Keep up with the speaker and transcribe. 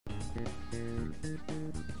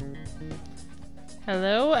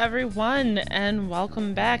Hello everyone and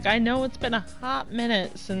welcome back. I know it's been a hot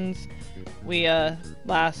minute since we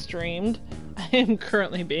last streamed. I am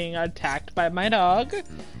currently being attacked by my dog.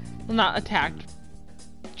 Well, not attacked.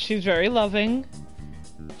 She's very loving.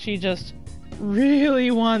 She just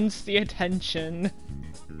really wants the attention.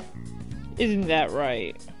 Isn't that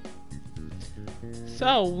right?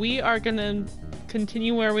 So we are gonna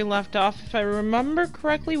continue where we left off. If I remember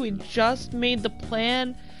correctly, we just made the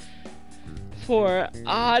plan for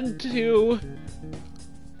Odd to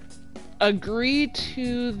agree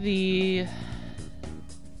to the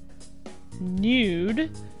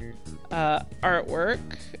nude artwork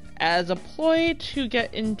as a ploy to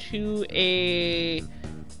get into a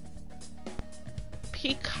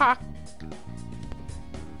peacock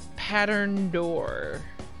pattern door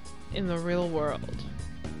in the real world.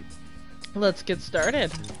 Let's get started.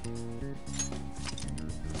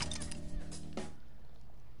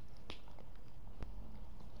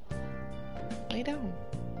 Lay down.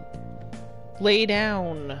 Lay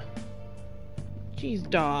down. Jeez,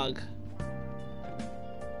 dog.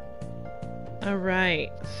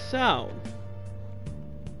 Alright, so.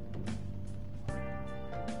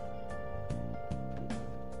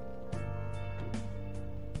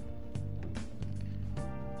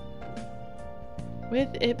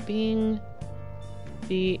 With it being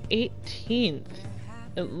the 18th,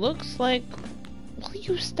 it looks like... Will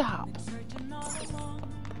you stop?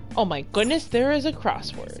 Oh my goodness, there is a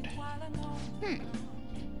crossword.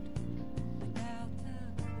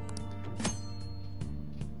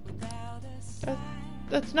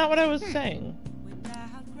 That's not what I was saying.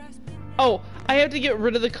 Oh, I have to get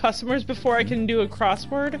rid of the customers before I can do a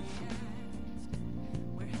crossword?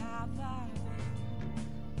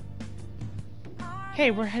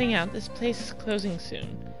 Hey, we're heading out. This place is closing soon.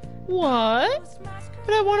 What?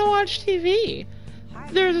 But I want to watch TV.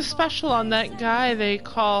 There's a special on that guy they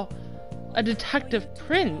call a detective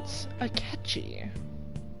prince, a catchy.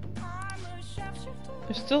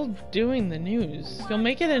 They're still doing the news. You'll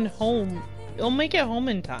make it home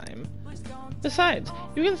in time. Besides,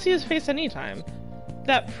 you can see his face anytime.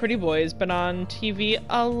 That pretty boy's been on TV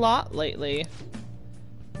a lot lately.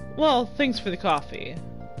 Well, thanks for the coffee.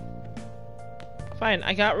 Fine,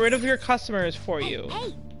 I got rid of your customers for you.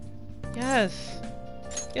 Hey. Yes.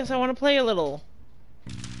 Yes, I want to play a little.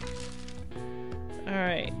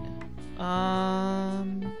 Alright.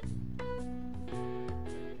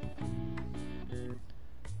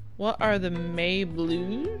 What are the May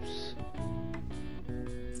Blues?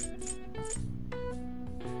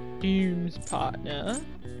 Doom's partner.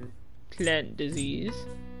 Plant disease.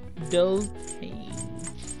 Dull pain.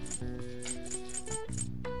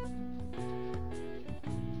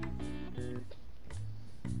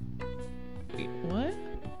 Wait, what?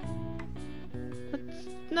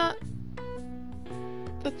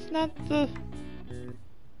 That's not the...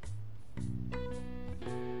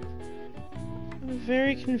 I'm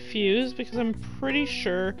very confused because I'm pretty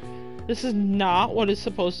sure this is not what is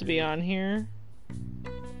supposed to be on here.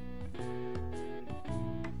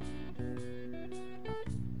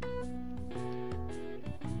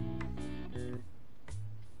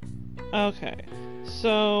 Okay,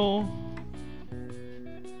 so...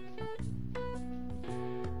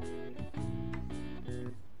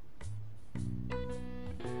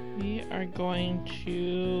 we are going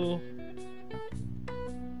to...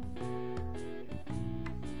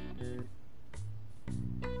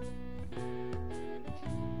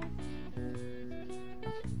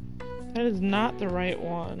 That is not the right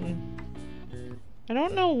one. I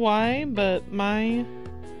don't know why, but my...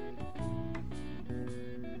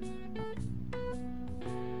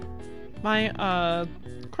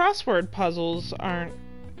 crossword puzzles aren't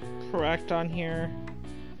correct on here.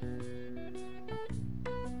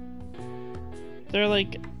 They're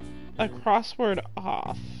like a crossword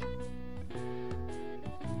off.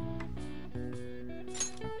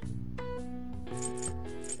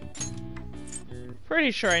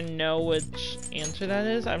 Pretty sure I know which answer that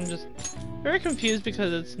is. I'm just very confused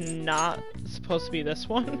because it's not supposed to be this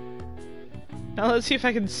one. Now let's see if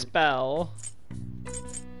I can spell.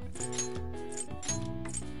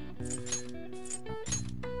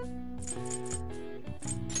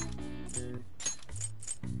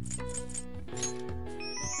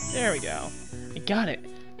 There we go. I got it.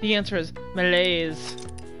 The answer is malaise.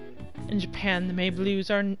 In Japan, the May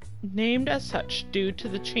Blues are named as such due to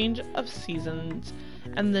the change of seasons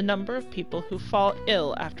and the number of people who fall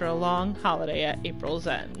ill after a long holiday at April's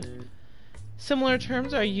end. Similar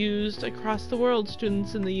terms are used across the world.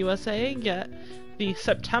 Students in the USA get the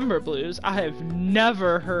September blues. I have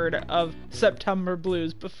never heard of September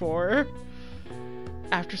blues before.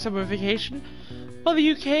 after summer vacation, while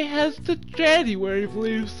the UK has the January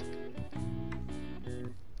blues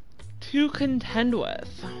to contend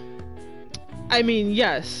with. I mean,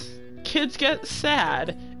 yes, kids get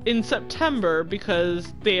sad in September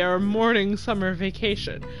because they are mourning summer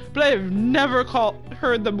vacation, but I have never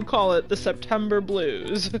heard them call it the September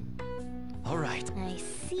blues. All right. I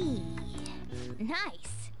see. Nice.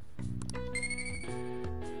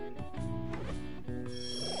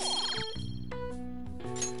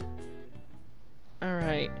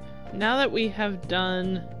 Alright, now that we have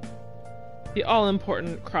done the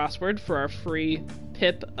all-important crossword for our free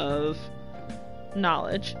pip of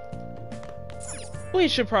knowledge, we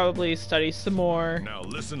should probably study some more. Now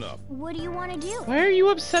listen up. What do you want to do? Why are you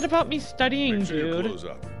upset about me studying, Make sure your dude? clothes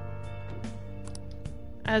up.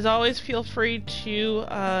 As always, feel free to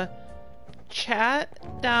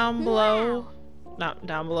chat down below. Not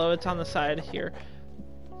down below, it's on the side here.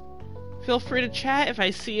 Feel free to chat. If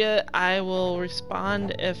I see it, I will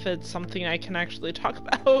respond if it's something I can actually talk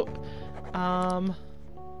about.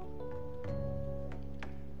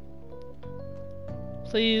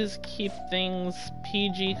 Please keep things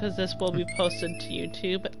PG because this will be posted to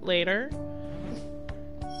YouTube later.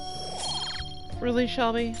 Really,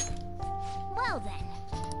 Shelby? Well then.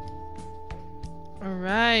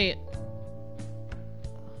 Alright.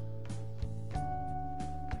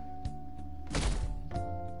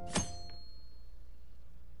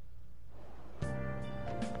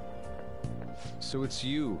 So it's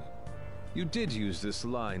you. You did use this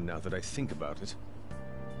line now that I think about it.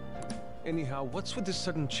 Anyhow, what's with this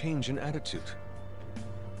sudden change in attitude?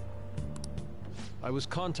 I was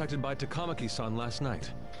contacted by Takamaki-san last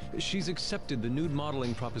night. She's accepted the nude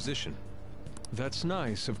modeling proposition. That's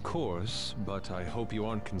nice, of course, but I hope you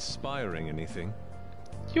aren't conspiring anything.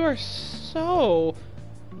 You are so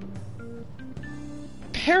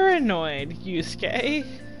paranoid, Yusuke.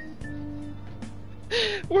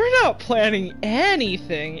 We're not planning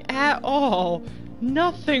anything at all.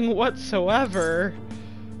 Nothing whatsoever.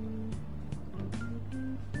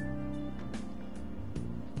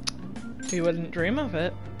 We wouldn't dream of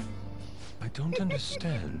it. I don't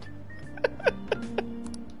understand.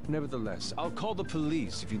 Nevertheless, I'll call the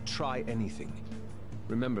police if you try anything.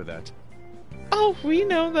 Remember that. Oh, we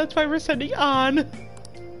know. That's why we're sending on.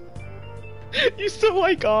 You still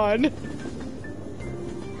like on.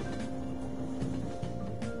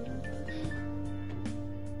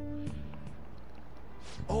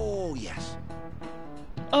 Oh, yes.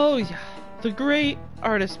 Oh yeah, the great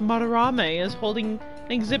artist Madarame is holding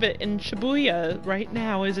an exhibit in Shibuya right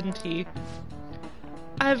now, isn't he?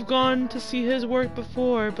 I've gone to see his work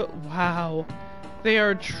before, but wow, they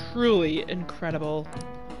are truly incredible.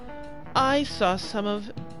 I saw some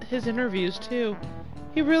of his interviews too.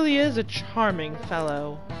 He really is a charming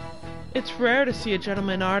fellow. It's rare to see a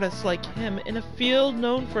gentleman artist like him in a field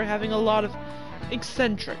known for having a lot of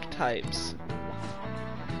eccentric types.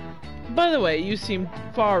 By the way, you seem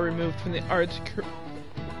far removed from the arts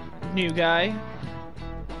new guy.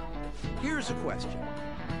 Here's a question.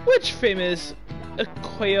 Which famous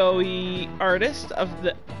ukiyo-e artist of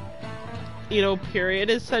the Edo period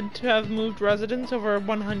is said to have moved residence over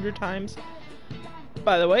 100 times?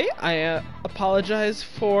 By the way, I apologize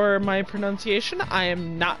for my pronunciation. I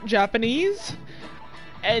am not Japanese,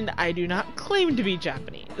 and I do not claim to be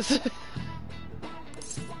Japanese.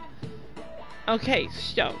 Okay,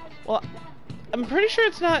 so, well, I'm pretty sure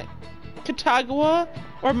it's not Katagawa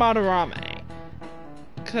or Madarame,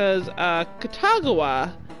 because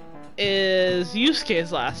Katagawa is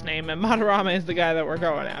Yusuke's last name, and Madarame is the guy that we're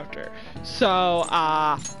going after. So,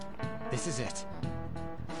 This is it.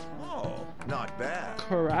 Oh, not bad.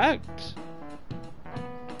 correct.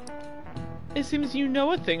 It seems you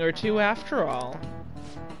know a thing or two after all.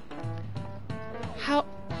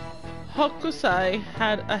 Hokusai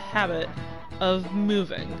had a habit of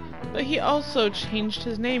moving, but he also changed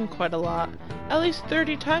his name quite a lot, at least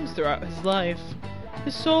 30 times throughout his life.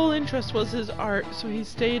 His sole interest was his art, so he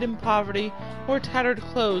stayed in poverty, wore tattered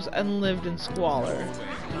clothes, and lived in squalor.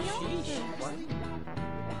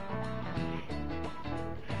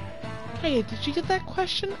 Hey, did you get that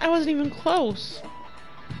question? I wasn't even close.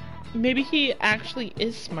 Maybe he actually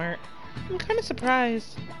is smart. I'm kind of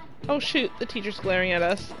surprised. Oh shoot, the teacher's glaring at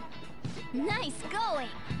us. Nice going.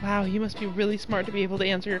 Wow, you must be really smart to be able to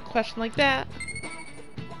answer your question like that.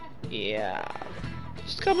 Yeah.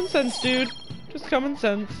 Just common sense, dude. Just common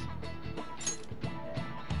sense.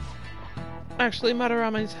 Actually,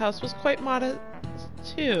 Madarame's house was quite modest,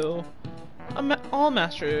 too. All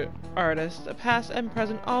master artists, past and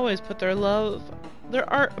present, always put their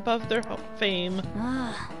art above their fame.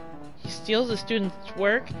 Ah, He steals a student's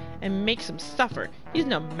work and makes him suffer. He's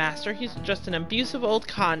no master, he's just an abusive old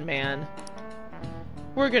con man.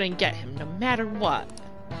 We're gonna get him no matter what.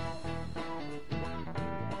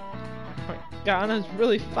 Gana's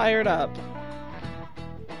really fired up.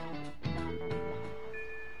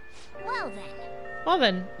 Well then. Well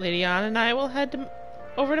then, Lady Anna and I will head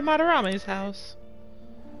over to Madarame's house.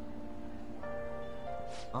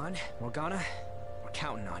 On, Morgana, we're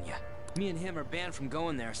counting on you. Me and him are banned from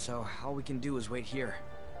going there, so all we can do is wait here.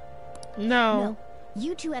 No. No.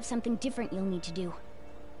 You two have something different you'll need to do.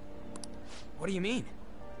 What do you mean?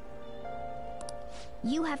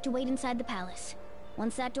 You have to wait inside the palace.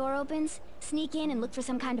 Once that door opens, sneak in and look for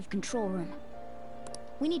some kind of control room.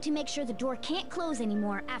 We need to make sure the door can't close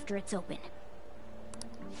anymore after it's open.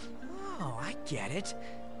 Oh, I get it.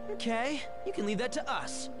 Okay, you can leave that to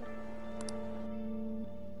us.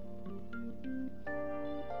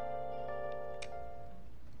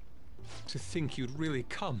 To think you'd really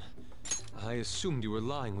come. I assumed you were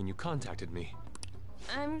lying when you contacted me.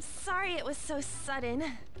 I'm sorry it was so sudden.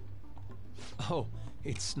 Oh,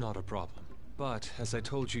 it's not a problem. But, as I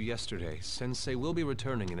told you yesterday, Sensei will be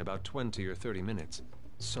returning in about 20 or 30 minutes.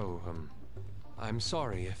 So, I'm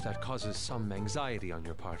sorry if that causes some anxiety on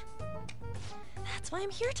your part. That's why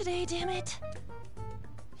I'm here today, damn it.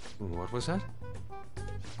 What was that?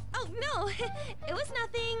 Oh, no, it was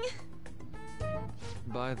nothing.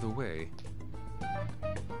 By the way,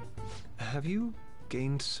 have you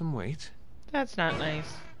gained some weight? That's not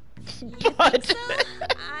nice. You But think so?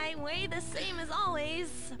 I weigh the same as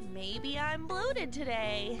always. Maybe I'm bloated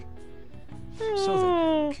today. So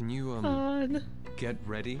then, can you, God. get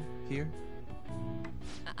ready here?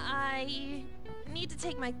 I need to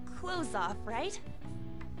take my clothes off, right?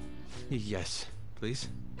 Yes, please.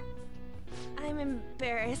 I'm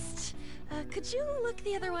embarrassed. Could you look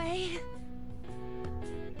the other way?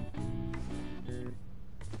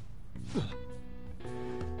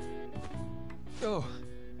 Oh,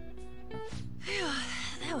 Phew,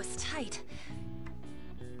 that was tight.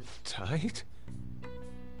 tight?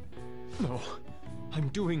 No, I'm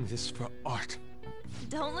doing this for art.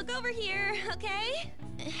 Don't look over here, okay?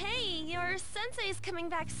 Hey, your sensei's coming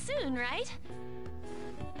back soon, right?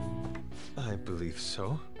 I believe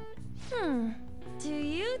so. Do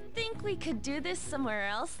you think we could do this somewhere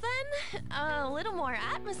else then? A little more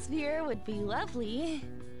atmosphere would be lovely.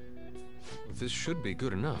 This should be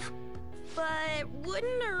good enough. But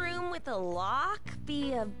wouldn't a room with a lock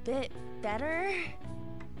be a bit better?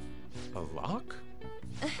 A lock?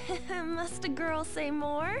 Must a girl say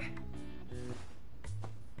more?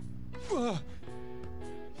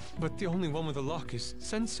 But the only one with a lock is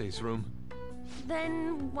Sensei's room.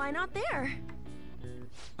 Then why not there?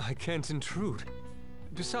 I can't intrude.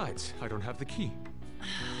 Besides, I don't have the key.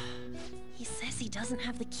 He says he doesn't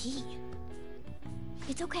have the key.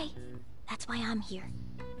 It's okay. That's why I'm here.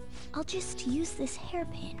 I'll just use this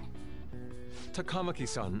hairpin.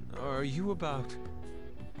 Takamaki-san, are you about...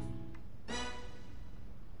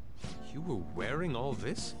 You were wearing all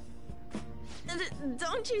this?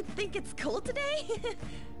 Don't you think it's cold today?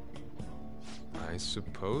 I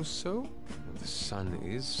suppose so. The sun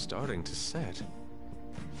is starting to set.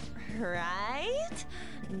 Right?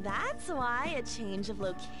 That's why a change of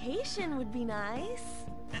location would be nice.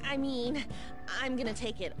 I mean, I'm gonna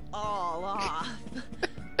take it all off.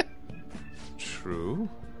 True.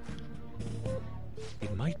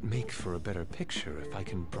 It might make for a better picture if I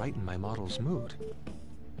can brighten my model's mood.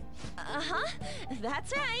 Uh-huh,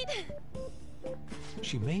 that's right.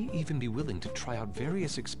 She may even be willing to try out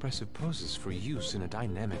various expressive poses for use in a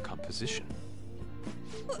dynamic composition.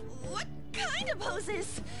 What kind of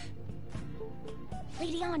poses?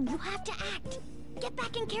 Lady On, you have to act. Get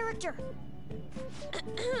back in character.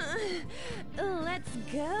 Let's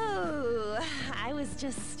go. I was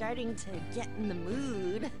just starting to get in the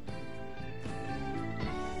mood.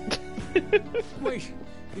 Wait,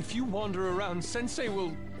 if you wander around, Sensei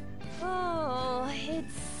will... Oh,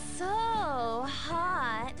 it's so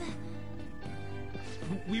hot.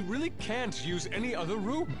 We really can't use any other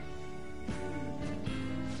room.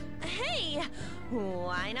 Hey,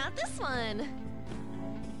 why not this one?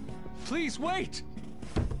 Please wait!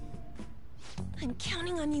 I'm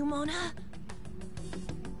counting on you, Mona.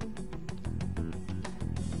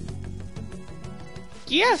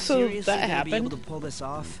 Yeah, so Seriously that gonna be able happened. to pull this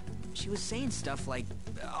off? She was saying stuff like,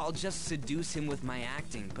 I'll just seduce him with my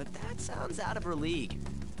acting, but that sounds out of her league.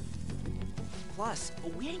 Plus,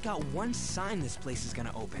 we ain't got one sign this place is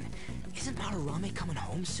gonna open. Isn't Madarame coming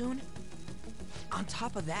home soon? On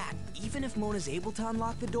top of that, even if Mona's able to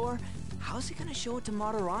unlock the door, how's he gonna show it to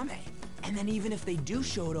Madarame? And then even if they do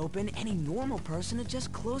show it open, any normal person would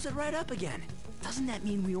just close it right up again. Doesn't that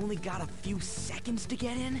mean we only got a few seconds to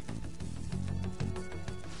get in?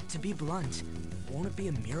 To be blunt, won't it be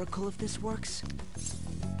a miracle if this works?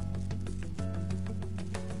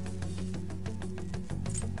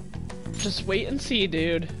 Just wait and see,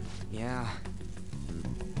 dude. Yeah.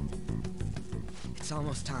 It's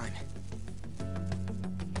almost time.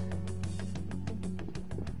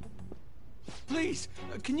 Please,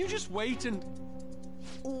 can you just wait and...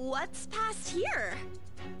 What's past here?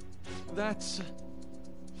 That's...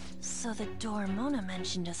 So the door Mona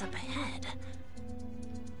mentioned is up ahead.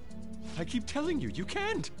 I keep telling you, you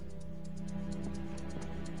can't!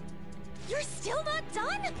 You're still not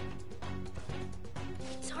done?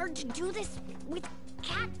 It's hard to do this with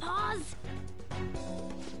cat paws.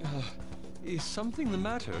 Is something the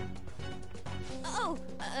matter? Oh,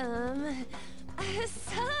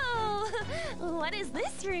 so, what is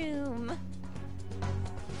this room?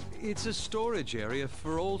 It's a storage area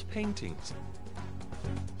for old paintings.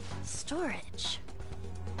 Storage.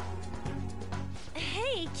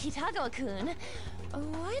 Hey, Kitagawa-kun,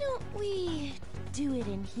 why don't we do it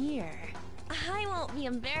in here? I won't be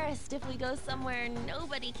embarrassed if we go somewhere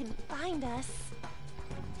nobody can find us.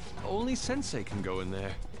 Only Sensei can go in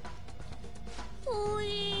there.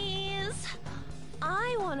 Please.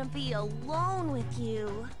 I want to be alone with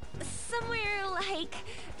you. Somewhere like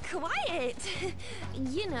quiet.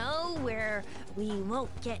 You know, where we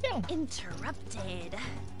won't get interrupted.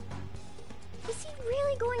 Is he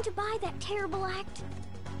really going to buy that terrible act?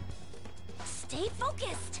 Stay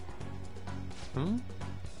focused. Hmm?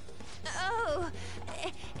 Oh,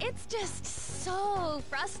 it's just so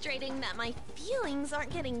frustrating that my feelings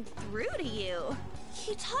aren't getting through to you.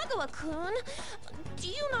 Kitagawa-kun, do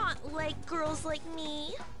you not like girls like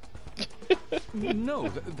me? No,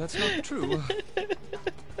 that's not true.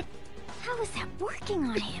 How is that working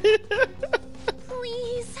on him?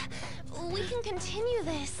 Please, we can continue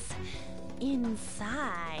this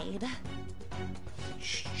inside.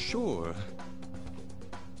 Sure.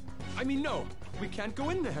 I mean, no, we can't go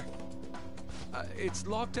in there. It's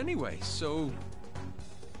locked anyway, so...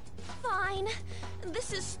 Fine.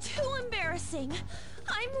 This is too embarrassing.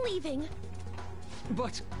 I'm leaving.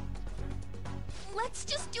 But... Let's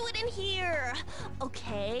just do it in here,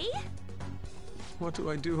 okay? What do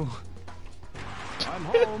I do? I'm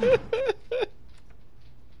home.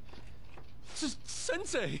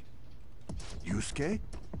 Sensei! Yusuke?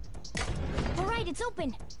 All right, it's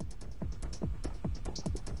open.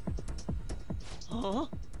 Huh?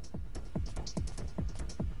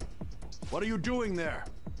 What are you doing there?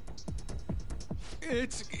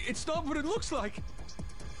 It's not what it looks like.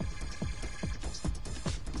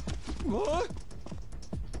 What?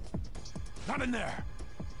 Not in there.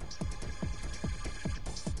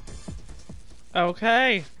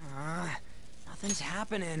 Okay. Nothing's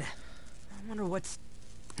happening. I wonder what's...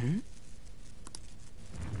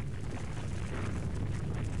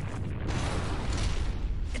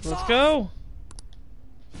 It's Let's off! go.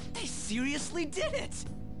 They seriously did it!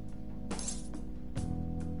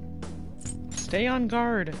 Stay on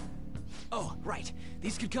guard. Oh, right.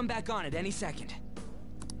 These could come back on at any second.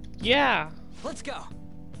 Yeah. Let's go.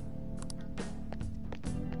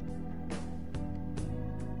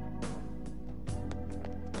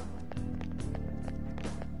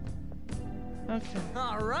 Okay.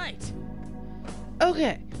 All right.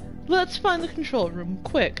 Okay. Let's find the control room,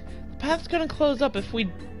 quick. The path's gonna close up if we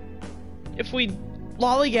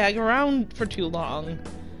lollygag around for too long.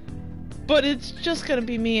 But it's just gonna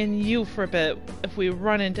be me and you for a bit if we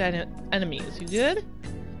run into enemies. You good?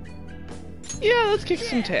 Yeah, let's kick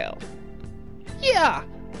some tail. Yeah!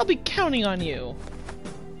 I'll be counting on you.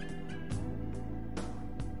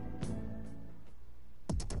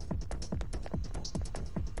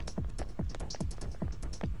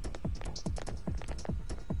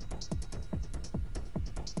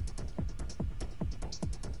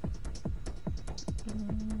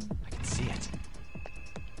 I can see it.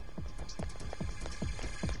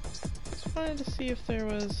 Just wanted to see if there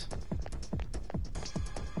was...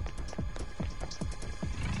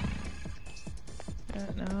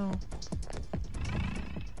 No.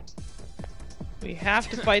 We have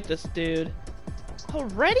to fight this dude.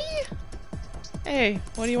 Already? Hey,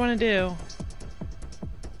 what do you want to do?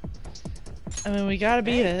 I mean, we gotta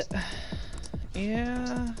beat it.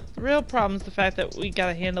 Yeah. The real problem's the fact that we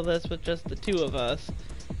gotta handle this with just the two of us.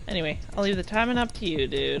 Anyway, I'll leave the timing up to you,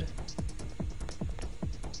 dude.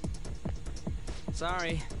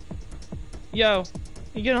 Sorry. Yo,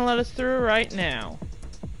 you gonna let us through right now?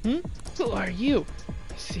 Hmm? Who are you?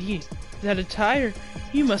 I see. That attire?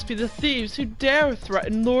 You must be the thieves who dare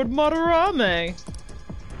threaten Lord Madarame.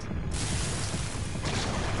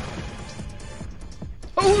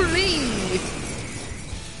 Holy!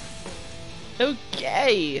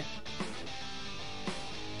 Okay.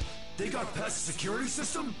 They got past the security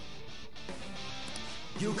system?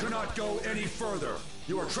 You cannot go any further.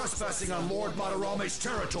 You are trespassing on Lord Madarame's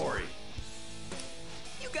territory.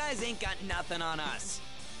 You guys ain't got nothing on us.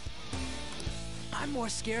 I'm more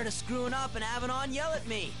scared of screwing up and having On yell at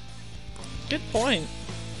me. Good point.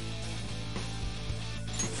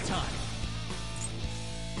 It's time.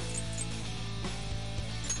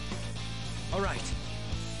 All right.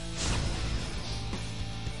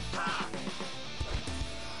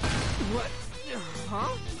 What?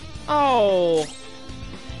 Huh? Oh.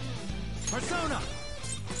 Persona!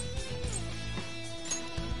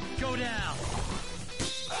 Go down!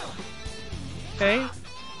 Okay.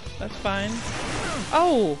 That's fine.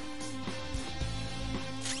 Oh!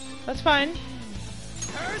 That's fine.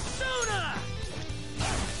 Persona!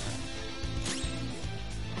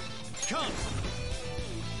 Come!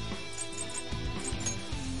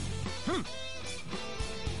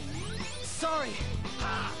 Sorry!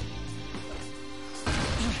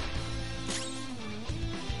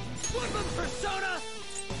 Weapon Persona!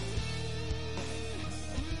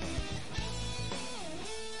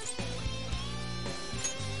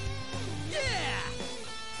 Yeah!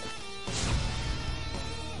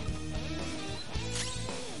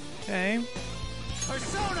 Okay.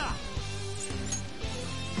 Persona!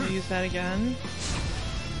 Use that again.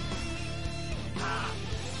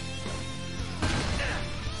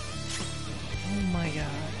 Oh my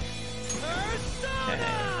god.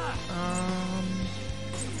 Persona! Okay.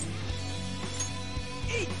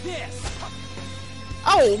 Eat this!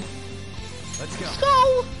 Oh! Let's go. Let's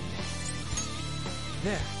go!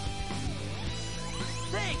 There.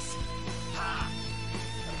 Thanks!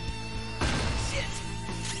 Shit!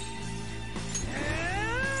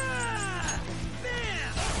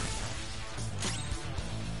 Bam!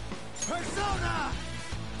 Persona!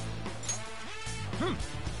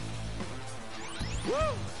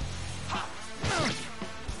 Woo!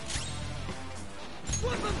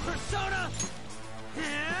 Weapon Persona!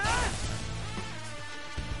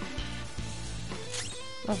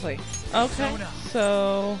 Lovely. Okay,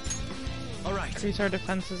 so All right. increase our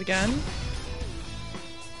defenses again.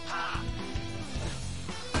 Oh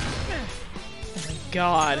my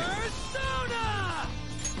god. Persona!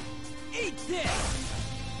 Eat this!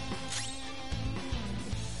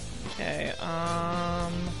 Okay,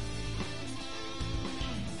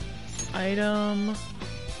 item.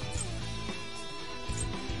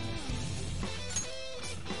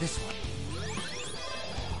 This one.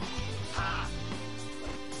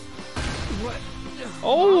 What?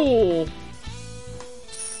 Oh!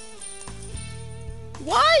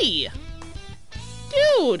 Why?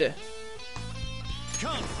 Dude!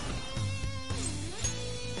 Come!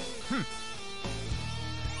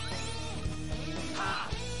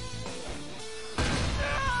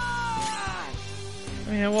 I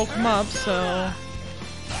mean, I woke him up, so...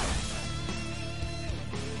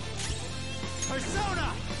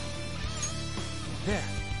 Persona! There.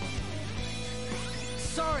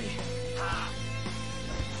 Sorry.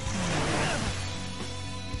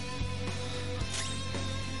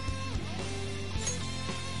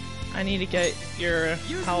 I need to get your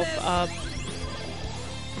health up.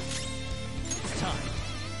 It's time.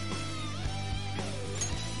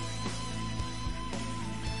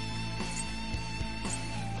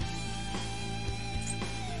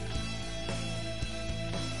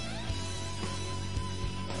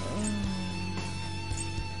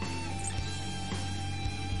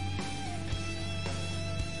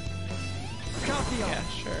 Copy all. Yeah,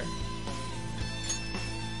 sure.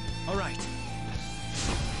 All right.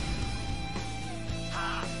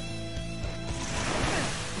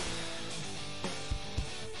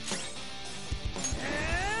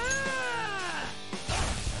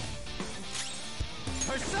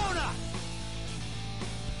 Persona!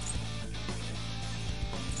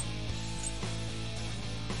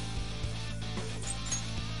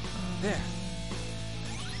 There.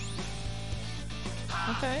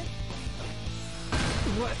 Okay.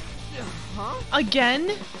 What? Huh? Again?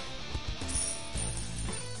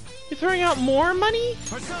 You're throwing out more money?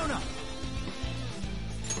 Persona!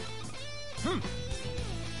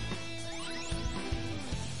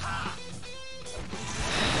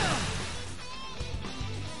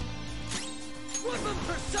 Weapon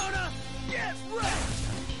Persona! Get wrecked!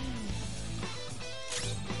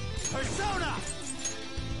 Persona!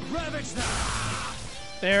 Ravage now!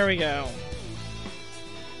 There we go.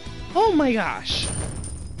 Oh my gosh.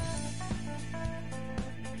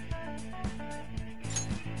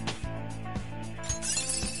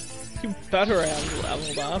 You better have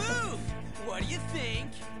leveled up. What do you think?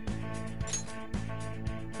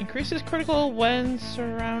 Increases critical when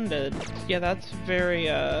surrounded. Yeah, that's very,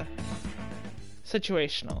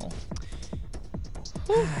 situational.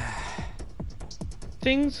 Whew.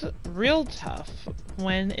 Things real tough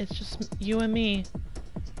when it's just you and me.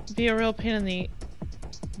 Be a real pain in the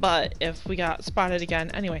butt if we got spotted again.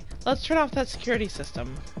 Anyway, let's turn off that security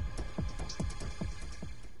system.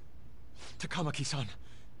 Takamaki-san,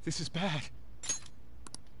 this is bad.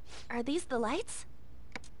 Are these the lights?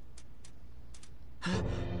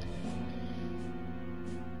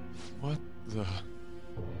 What the...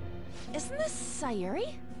 Isn't this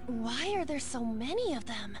Sayuri? Why are there so many of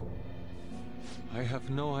them? I have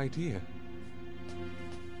no idea.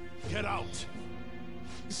 Get out!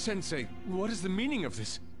 Sensei, what is the meaning of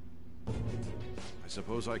this? I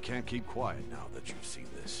suppose I can't keep quiet now that you've seen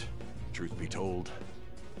this. Truth be told,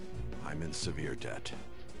 I'm in severe debt.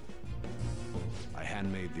 I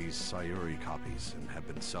handmade these Sayuri copies and have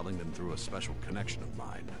been selling them through a special connection of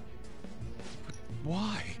mine. But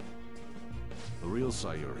why? The real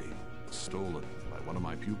Sayuri was stolen by one of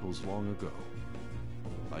my pupils long ago.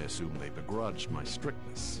 I assume they begrudged my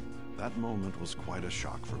strictness. That moment was quite a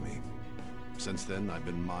shock for me. Since then, I've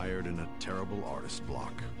been mired in a terrible artist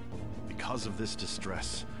block. Because of this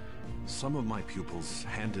distress, some of my pupils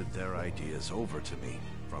handed their ideas over to me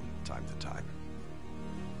from time to time.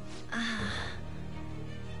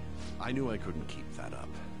 I knew I couldn't keep that up,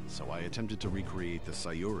 so I attempted to recreate the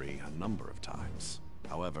Sayuri a number of times.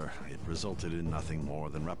 However, it resulted in nothing more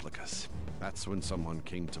than replicas. That's when someone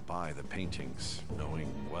came to buy the paintings,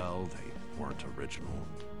 knowing, well, they weren't original.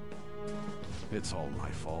 It's all my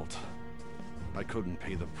fault. I couldn't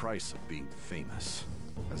pay the price of being famous.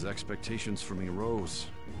 As expectations for me rose,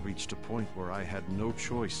 it reached a point where I had no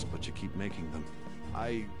choice but to keep making them.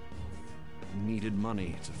 I needed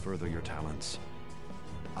money to further your talents.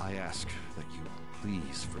 I ask that you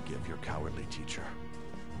please forgive your cowardly teacher.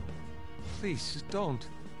 Please, don't.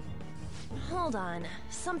 Hold on,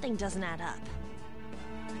 something doesn't add up.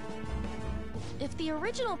 If the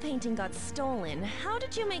original painting got stolen, how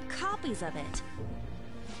did you make copies of it?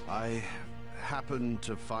 I happened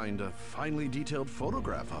to find a finely detailed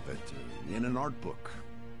photograph of it in an art book.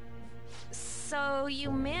 So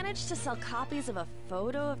you managed to sell copies of a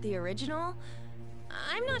photo of the original?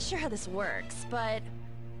 I'm not sure how this works, but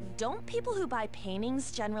don't people who buy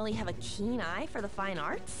paintings generally have a keen eye for the fine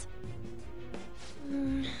arts?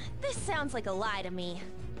 This sounds like a lie to me.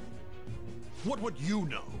 What would you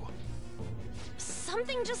know?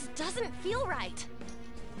 Something just doesn't feel right.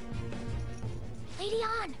 Lady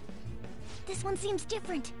On! This one seems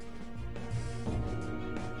different.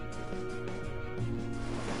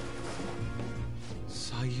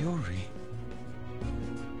 Sayuri.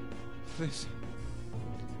 This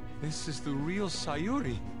is the real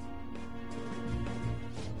Sayuri.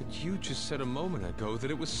 But you just said a moment ago that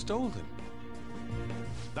it was stolen.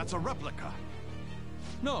 That's a replica.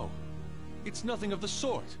 No, it's nothing of the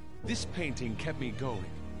sort. This painting kept me going.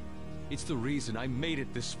 It's the reason I made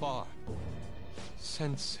it this far.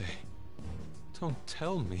 Sensei, don't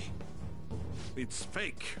tell me. It's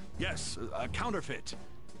fake. Yes, a counterfeit.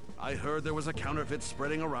 I heard there was a counterfeit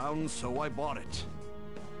spreading around, so I bought it.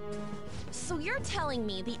 So you're telling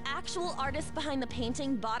me the actual artist behind the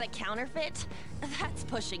painting bought a counterfeit? That's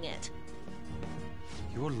pushing it.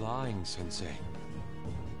 You're lying, Sensei.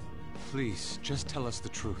 Please, just tell us the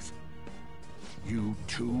truth. You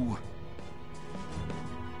too?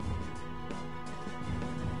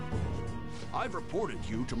 I've reported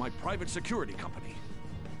you to my private security company.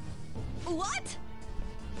 What?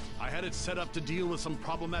 I had it set up to deal with some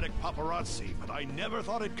problematic paparazzi, but I never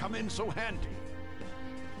thought it'd come in so handy.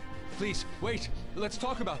 Please, wait. Let's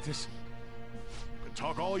talk about this. You can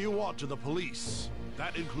talk all you want to the police.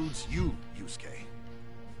 That includes you, Yusuke.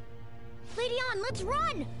 Lady On, let's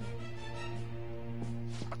run!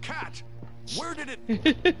 A cat? Where did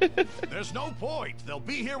it... There's no point. They'll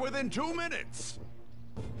be here within 2 minutes.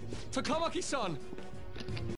 Takamaki-san!